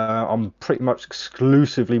YouTube. I'm pretty much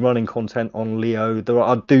exclusively running content on Leo.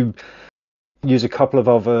 I do use a couple of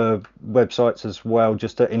other websites as well,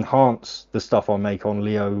 just to enhance the stuff I make on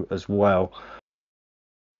Leo as well.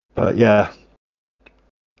 But yeah,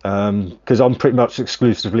 because I'm pretty much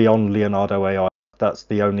exclusively on Leonardo AI. That's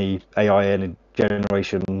the only AI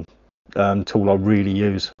generation tool I really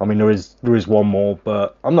use. I mean, there is one more,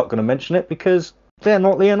 but I'm not going to mention it because they're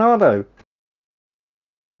not Leonardo.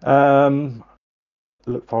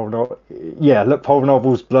 Look for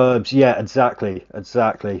novels, blurbs. Yeah,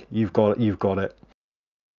 exactly. You've got it.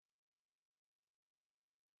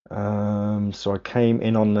 So I came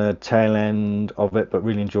in on the tail end of it, but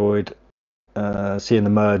really enjoyed seeing the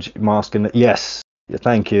merge masking. Yes,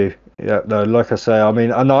 thank you. Yeah, no, like I say, I mean,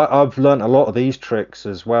 and I've learned a lot of these tricks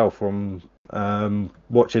as well from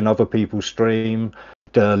watching other people stream,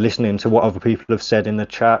 listening to what other people have said in the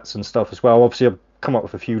chats and stuff as well. Obviously, I've come up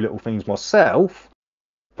with a few little things myself,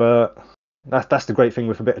 but that's the great thing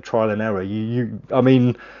with a bit of trial and error. I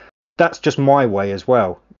mean, that's just my way as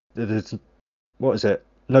well. What is it?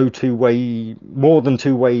 More than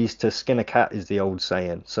 2 ways to skin a cat is the old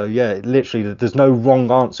saying. So yeah, literally, there's no wrong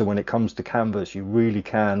answer when it comes to Canvas. You really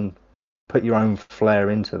can put your own flair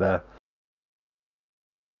into there.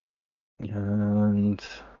 And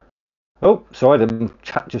Oh, sorry, the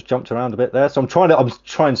chat just jumped around a bit there. So I'm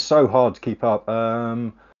trying so hard to keep up.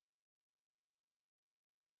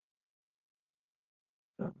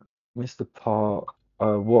 Missed the part.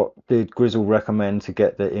 What did Grizzle recommend to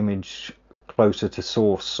get the image closer to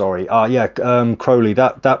source? Sorry. Yeah, Crowley.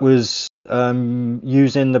 That was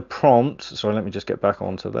using the prompt. Sorry, let me just get back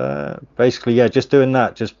onto there. Basically, yeah, just doing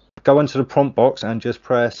that. Just go into the prompt box and just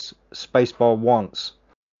press spacebar once,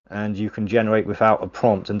 and you can generate without a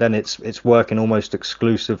prompt, and then it's working almost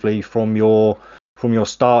exclusively from your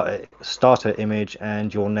starter image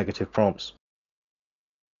and your negative prompts.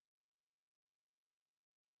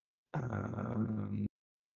 Um,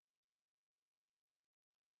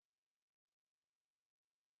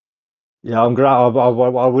 yeah, I'm glad I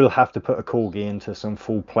will have to put a corgi into some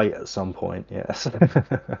full plate at some point. Yes.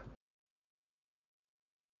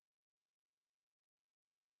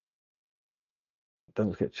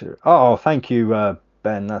 Don't get you. Oh, thank you,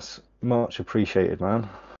 Ben. That's much appreciated, man.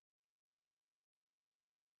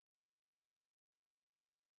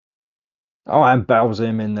 Oh, and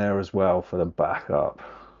Belzim in there as well for the backup.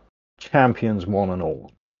 Champions one and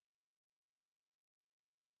all.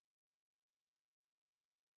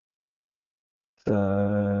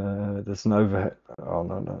 There's an overhead. Oh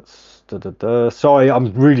no, that's da, da, da. Sorry,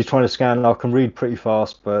 I'm really trying to scan. I can read pretty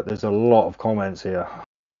fast, but there's a lot of comments here.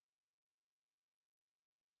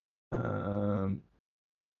 Um,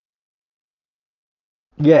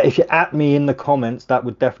 yeah, if you at me in the comments, that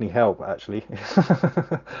would definitely help, actually.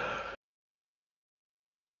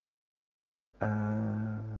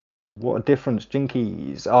 uh, what a difference,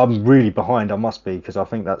 Jinkies. I'm really behind. I must be because I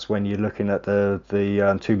think that's when you're looking at the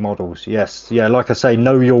two models. Yes, yeah. Like I say,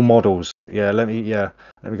 know your models. Let me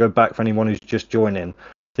go back for anyone who's just joining.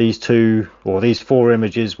 These four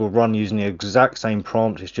images will run using the exact same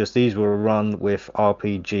prompt. It's just these will run with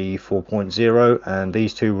RPG 4.0, and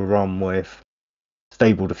these two will run with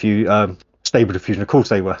stable diffusion. Stable diffusion, of course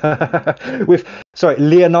they were. With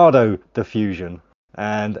Leonardo diffusion,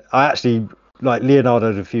 and I actually like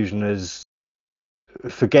Leonardo diffusion as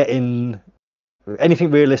forgetting anything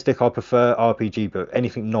realistic. I prefer RPG, but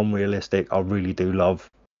anything non-realistic, I really do love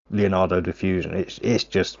Leonardo diffusion. It's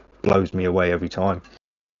just blows me away every time.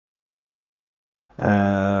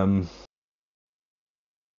 Um,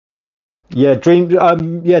 the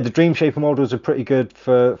Dream Shaper models are pretty good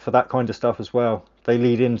for that kind of stuff as well. They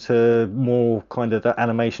lead into more kind of the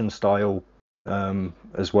animation style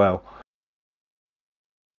as well.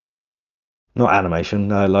 Not animation,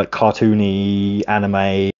 like cartoony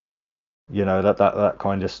anime, that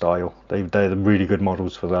kind of style. They're really good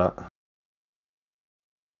models for that.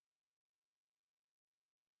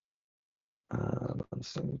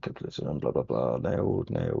 Capitalism, blah blah blah. Nailed.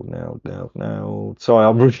 Sorry,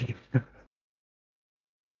 I'm really.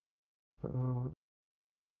 Um,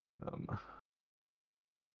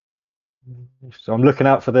 so I'm looking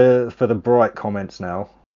out for the bright comments now,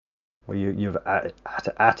 where you've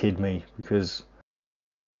atted me because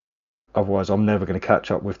otherwise I'm never going to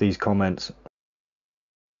catch up with these comments.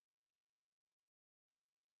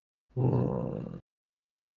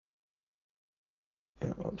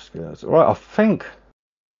 Yeah, I'm scared. Right, I think.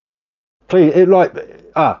 Please,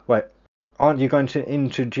 wait. Aren't you going to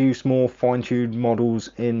introduce more fine-tuned models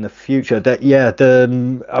in the future? That yeah, I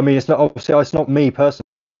mean, it's not me personally.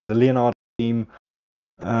 The Leonardo team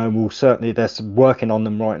will certainly they're working on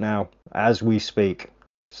them right now as we speak.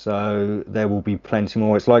 So there will be plenty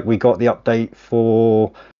more. It's like we got the update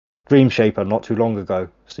for Dream Shaper not too long ago.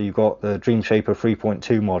 So you got the Dream Shaper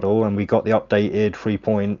 3.2 model, and we got the updated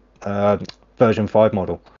version 5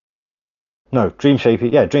 model. No, Dream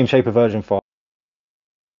Shaper version 5.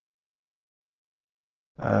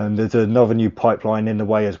 And there's another new pipeline in the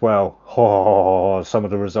way as well. Oh, some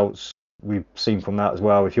of the results we've seen from that as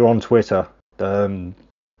well. If you're on Twitter,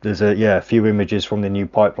 there's a few images from the new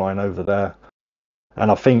pipeline over there,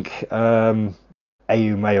 and I think AU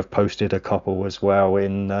may have posted a couple as well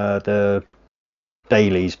in the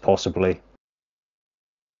dailies, possibly.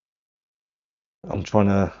 I'm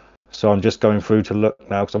just going through to look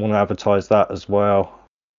now because I want to advertise that as well.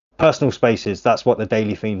 Personal spaces, that's what the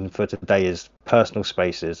daily theme for today is, personal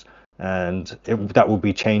spaces, and that will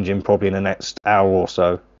be changing probably in the next hour or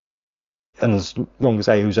so, and as long as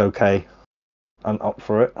AU's okay, I'm up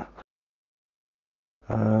for it.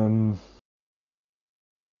 um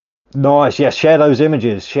nice, yes, share those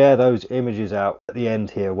images out at the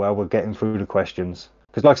end here while we're getting through the questions,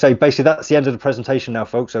 because like I say, basically that's the end of the presentation now,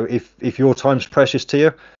 folks. So if your time's precious to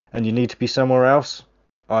you and you need to be somewhere else,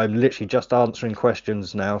 I'm literally just answering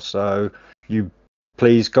questions now, so you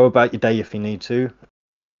please go about your day if you need to.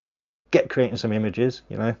 Get creating some images,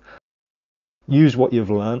 use what you've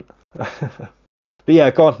learned. But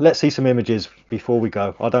yeah, go on, let's see some images before we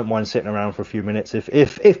go. I don't mind sitting around for a few minutes. If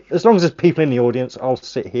as long as there's people in the audience, I'll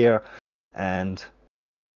sit here and,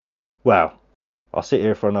 well, I'll sit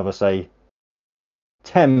here for another, say,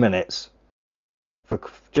 10 minutes for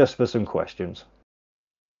just for some questions.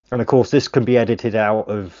 And of course, this can be edited out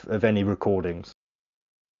of any recordings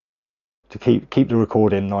to keep the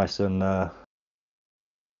recording nice and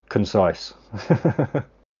concise.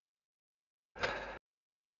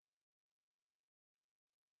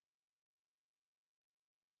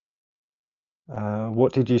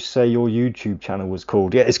 What did you say your YouTube channel was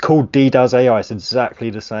called? Yeah, it's called Dee Does AI. It's exactly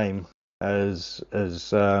the same as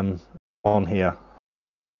on here.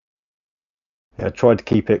 Yeah, tried to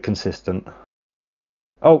keep it consistent.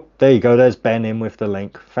 Oh, there you go. There's Ben in with the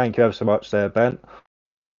link. Thank you ever so much there, Ben.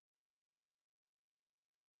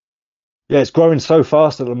 Yeah, it's growing so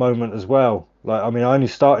fast at the moment as well. Like, I mean, I only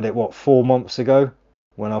started it, what, 4 months ago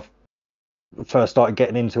when I first started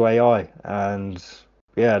getting into AI. And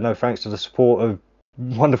yeah, no, thanks to the support of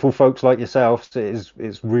wonderful folks like yourself,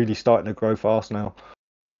 it's really starting to grow fast now.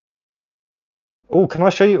 Oh, can I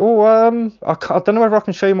show you? Oh, I don't know whether I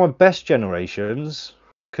can show you my best generations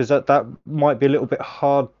because that might be a little bit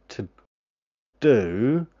hard to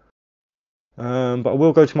do. But I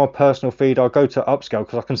will go to my personal feed. I'll go to upscale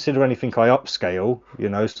because I consider anything I upscale,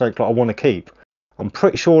 something like I want to keep. I'm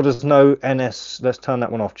pretty sure there's no NS. Let's turn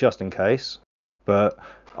that one off just in case. But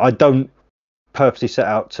I don't purposely set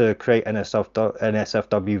out to create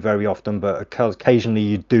NSFW very often, but occasionally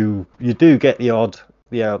you do get the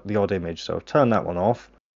odd image. So I'll turn that one off.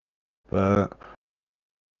 But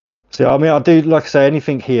see, I mean, I do, like I say,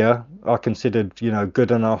 anything here I considered,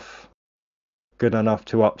 good enough to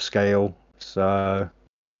upscale. So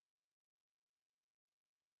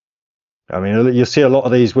I mean, you'll see a lot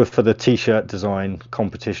of these for the t-shirt design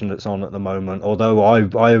competition that's on at the moment. Although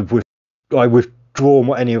I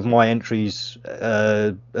withdraw any of my entries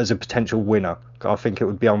as a potential winner. I think it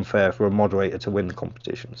would be unfair for a moderator to win the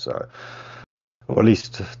competition. So, or at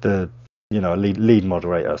least the lead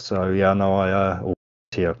moderator. So yeah, no, or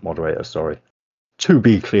tier moderator. Sorry, to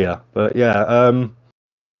be clear. But yeah,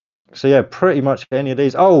 so yeah, pretty much any of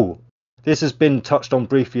these. Oh, this has been touched on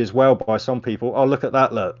briefly as well by some people. Oh, look at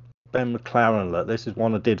that! Look, Ben McLaren. Look, this is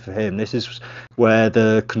one I did for him. This is where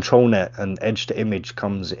the control net and edge to image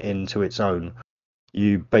comes into its own.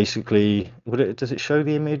 You basically, does it show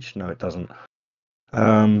the image? No, it doesn't.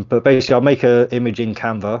 But basically, I'll make an image in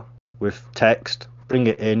Canva with text, bring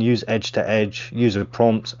it in, use edge to edge, use a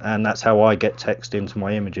prompt, and that's how I get text into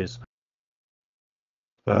my images.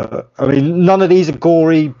 I mean, none of these are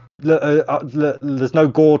gory. There's no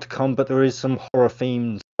gore to come, but there is some horror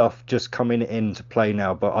themed stuff just coming into play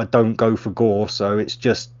now. But I don't go for gore, so it's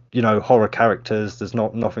just horror characters. There's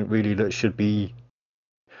nothing really that should be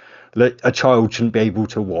that a child shouldn't be able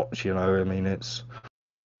to watch. I mean,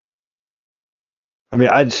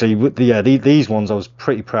 actually, these ones I was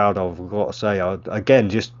pretty proud of. I've got to say, again,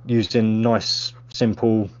 just using nice,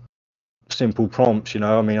 simple prompts.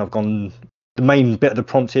 I mean, I've gone the main bit of the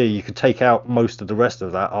prompt here. You could take out most of the rest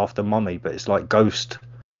of that after mummy, but it's like ghost,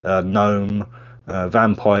 gnome,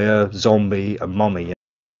 vampire, zombie, and mummy.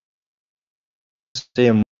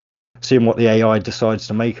 Seeing what the AI decides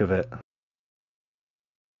to make of it.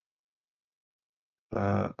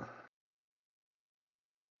 Uh,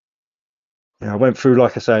 I went through,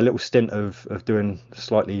 like I say, a little stint of doing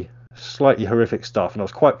slightly horrific stuff, and I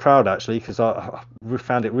was quite proud actually because I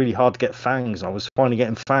found it really hard to get fangs. And I was finally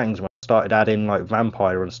getting fangs when I started adding like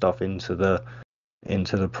vampire and stuff into the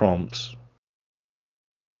prompts.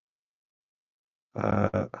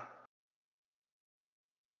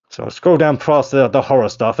 So I scroll down past the horror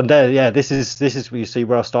stuff, and there, yeah, this is where you see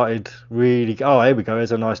where I started really. Oh, here we go.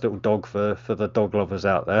 There's a nice little dog for the dog lovers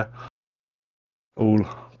out there, all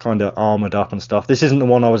kind of armored up and stuff. This isn't the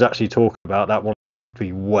one I was actually talking about. That one would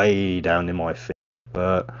be way down in my feet.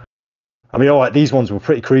 But I mean, all right, these ones were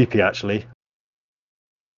pretty creepy actually.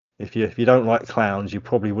 If you don't like clowns, you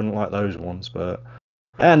probably wouldn't like those ones. But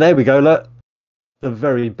and there we go. Look, the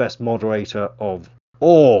very best moderator of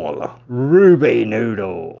all, Ruby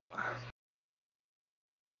Noodle.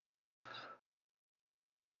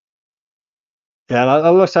 Yeah, and I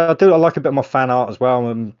like a bit of my fan art as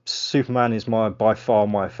well. Superman is by far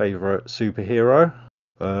my favourite superhero.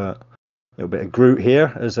 A little bit of Groot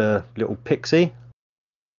here as a little pixie.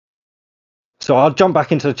 So I'll jump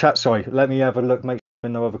back into the chat. Sorry, let me have a look. Make sure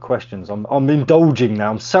no other questions. I'm indulging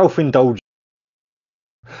now. I'm self-indulging.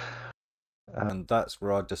 And that's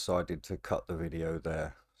where I decided to cut the video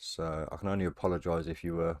there. So I can only apologise if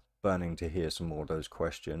you were burning to hear some more of those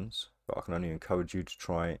questions, but I can only encourage you to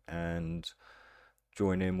try and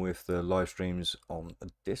join in with the live streams on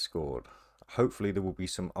Discord. Hopefully there will be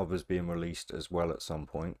some others being released as well at some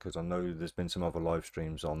point, because I know there's been some other live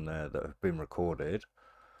streams on there that have been recorded.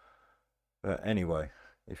 But anyway,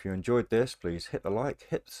 if you enjoyed this, please hit the like,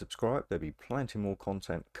 hit the subscribe. There'll be plenty more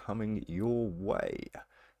content coming your way.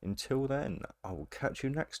 Until then, I will catch you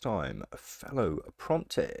next time, fellow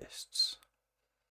promptists.